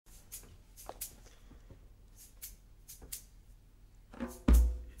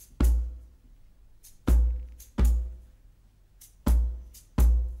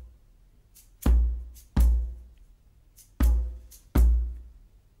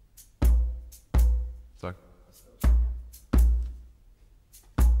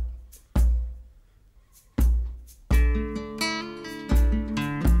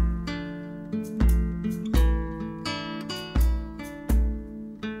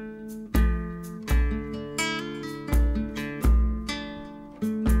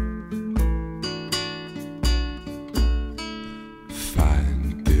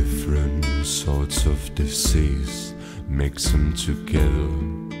disease, mix them together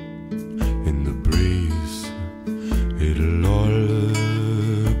in the breeze. It'll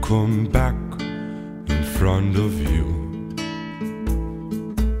all come back in front of you.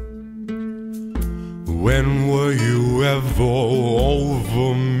 When were you ever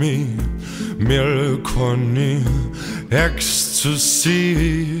over me? Milk, honey,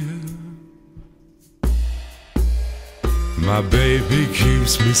 ecstasy. My baby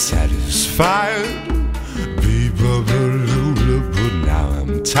keeps me satisfied. Bob Allula, but now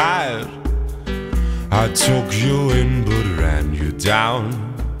I'm tired. I took you in but ran you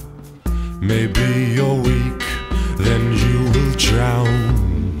down. Maybe you're weak, then you will drown.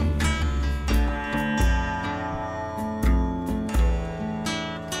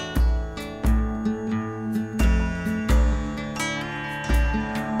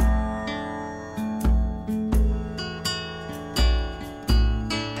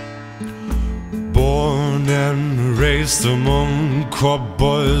 Born and raised among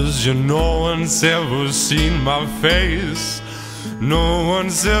cowboys, you no one's ever seen my face. No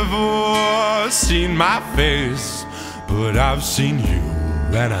one's ever seen my face, but I've seen you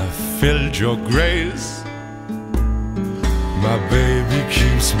and I've felt your grace. My baby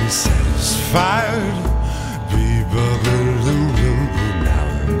keeps me satisfied. Bob Allula, but now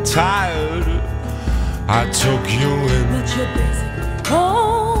I'm tired. I took you in, but you're basically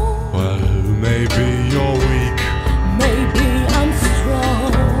cold. well, maybe you're weak,